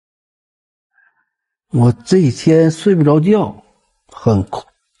我这一天睡不着觉，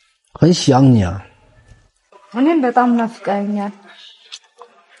很想你啊。እኔም በጣም ናፍቀኸኛል。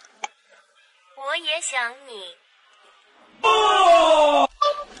我也想你。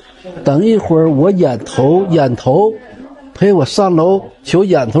等一会儿我眼头陪我上楼求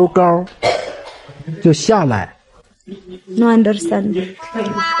眼头膏，就下来。No understand.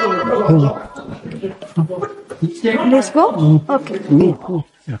 Let's go. Okay.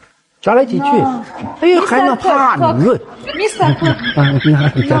 咱俩一起去。哎呀，还能怕你论？ Mr.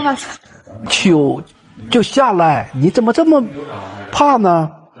 Cook. 就下来，你怎么这么怕呢？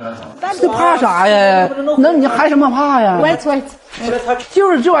这怕啥呀？那你还什么怕呀 Wait.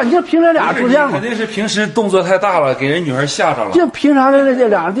 就是就你平常俩处这样，肯定是平时动作太大了，给人女孩吓着了。这平常的这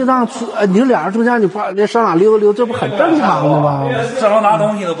俩人就这样处，你说俩人处这样，你怕这上哪溜达溜达，这不很正常的吗？上楼拿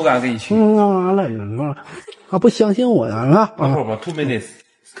东西都不敢跟你去。完了，不相信我呀？啊不 ，2 minutes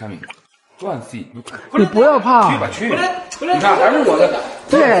coming。转 C， 你不要怕，去吧。你看还是我的。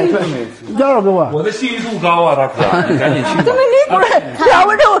对，要给我。我的信誉度高啊，大哥，你赶紧去。不是2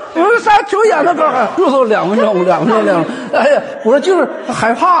分钟，我说啥求眼头膏，又说2分钟。哎呀，我说就是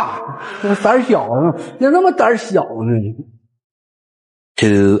害怕，胆小呢，你那么胆小呢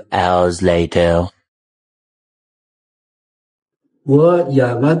？2 hours later， 我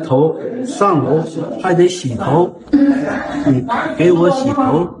演完头上楼还得洗头，你给我洗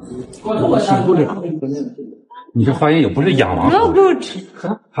头，我洗不了。你这发言也不是养王。 No good.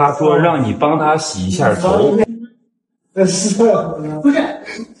 他说让你帮他洗一下头。No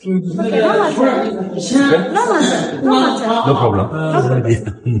problem。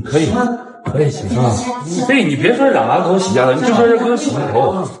可以洗啊。对，你别说染完头洗下头，你就说是给我洗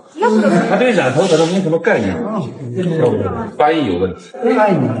头。他对染头可能没什么概念，发音有问题。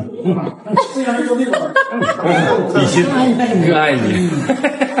爱你，比心，爱你。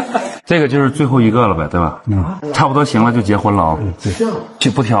这个就是最后一个了呗，对吧？差不多行了，就结婚了啊。就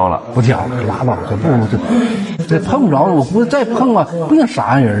不挑了，拉倒，这碰不着，我估计再碰啊，不定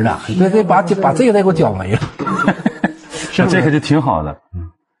啥样人了。得把这个再给我搅没了。是这个就挺好的，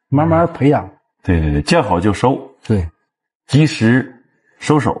慢慢培养。对，见好就收，对，及时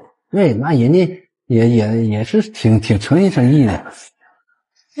收手。对，那人家也是挺诚心诚意的。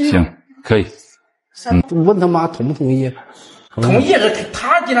行，可以。问他妈同不同意？同意是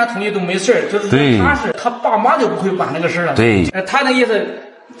他既然同意都没事，就是他爸妈就不会管那个事了。对，他那意思，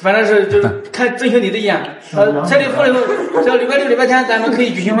反正是就是看征求你的意见。彩礼付了以后，只要礼拜六、礼拜天咱们可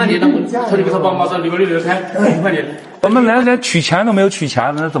以举行婚礼，他就给他爸妈说礼拜六、礼拜天举行婚礼。我们连取钱都没有取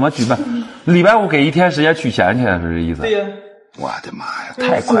钱，那怎么举办？礼拜5给1天时间取钱去，是这意思？对呀。我的妈呀，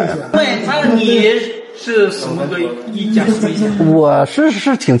太快了！对，他你是什么个意见？我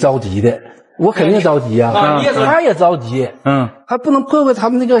是挺着急的。我肯定着急啊，他也着急，还不能破坏他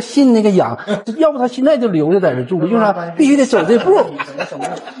们那个信那个养，要不他现在就留着在这住，为啥必须得走这步？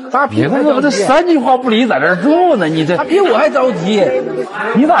他比我这3句话不离在这住呢，你这他比我还着急，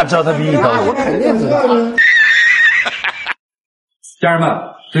你咋知道他比你着急？我肯定知道。家人们，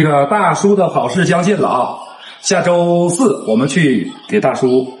这个大叔的好事将近了啊！下周4我们去给大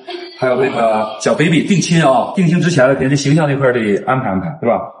叔还有那个小 baby 定亲啊，定亲之前给这形象那块得安排安排，对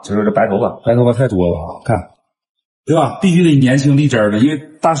吧？就是这白头发太多了，看，对吧？必须得年轻力真的，因为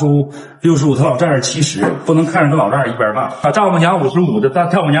大叔65，他老丈人70，不能看着跟老丈人一边大。他丈母娘55，这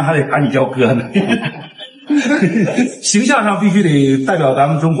丈母娘还得喊你叫哥呢。形象上必须得代表咱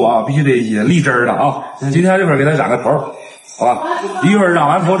们中国啊，必须得力真的啊。今天这会儿给他染个头。好吧，一会儿染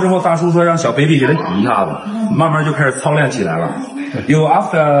完头之后，大叔说让小 baby 给他挤一下子，慢慢就开始操练起来了。You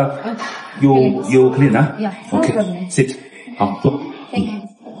after you clean 啊 ？OK sit 好坐。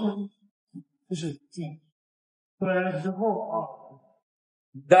就是出来了之后啊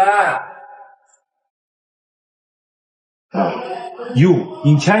，You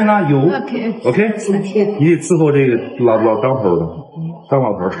in China you OK 你得伺候这个老当头的当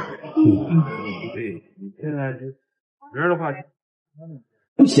老头。对，你现在就。人的话，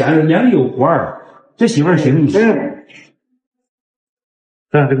不闲着，眼里有活儿。这媳妇儿行，你带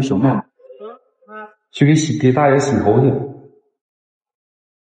上这个小妹去给大爷洗头去。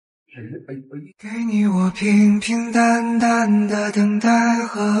给你我平平淡淡的等待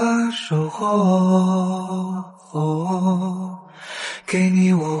和守候，给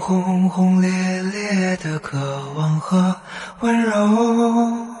你我轰轰烈烈的渴望和温柔。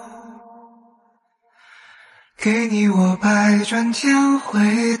给你我百转千回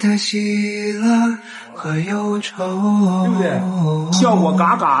的喜乐和忧愁，对不对？效果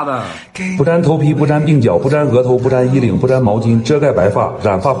嘎嘎的。不沾头皮，不沾鬓角，不沾额头，不沾衣领，不沾毛巾，遮盖白发，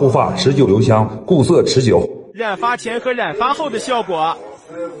染发护发，持久留香，固色持久。染发前和染发后的效果。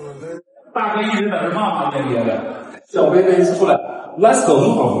大哥一直在这骂骂咧咧的。小贝贝出来 ，Let's go， no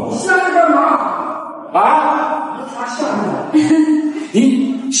problem。下来干嘛？啊？他下来。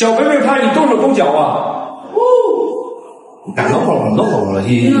你小贝贝怕你动手动脚啊？敢 no problem，no problem 了，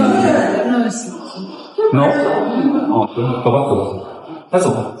你 no， 哦，走吧走吧，快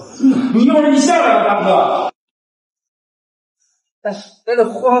走吧。你一会儿你下来了，大哥。但是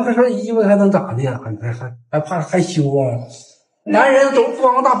换身衣服还能咋的呀？还怕害羞啊？男人都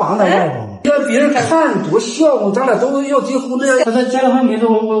光个大膀在外头，让别人看多笑话，咱俩都要结婚了。他结了婚没事，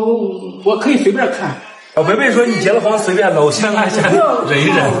我可以随便看。小贝贝说你结了婚随便搂，先按下忍一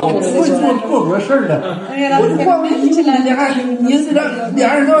忍。我不会做多事儿的，我换个衣服你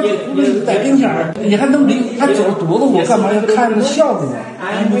俩人都要结婚在跟前儿，你还能离还走躲着我干嘛？要看着笑话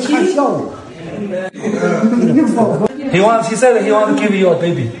我，看笑话。He said he want to give you a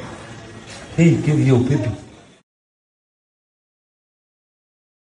baby. He give you a baby.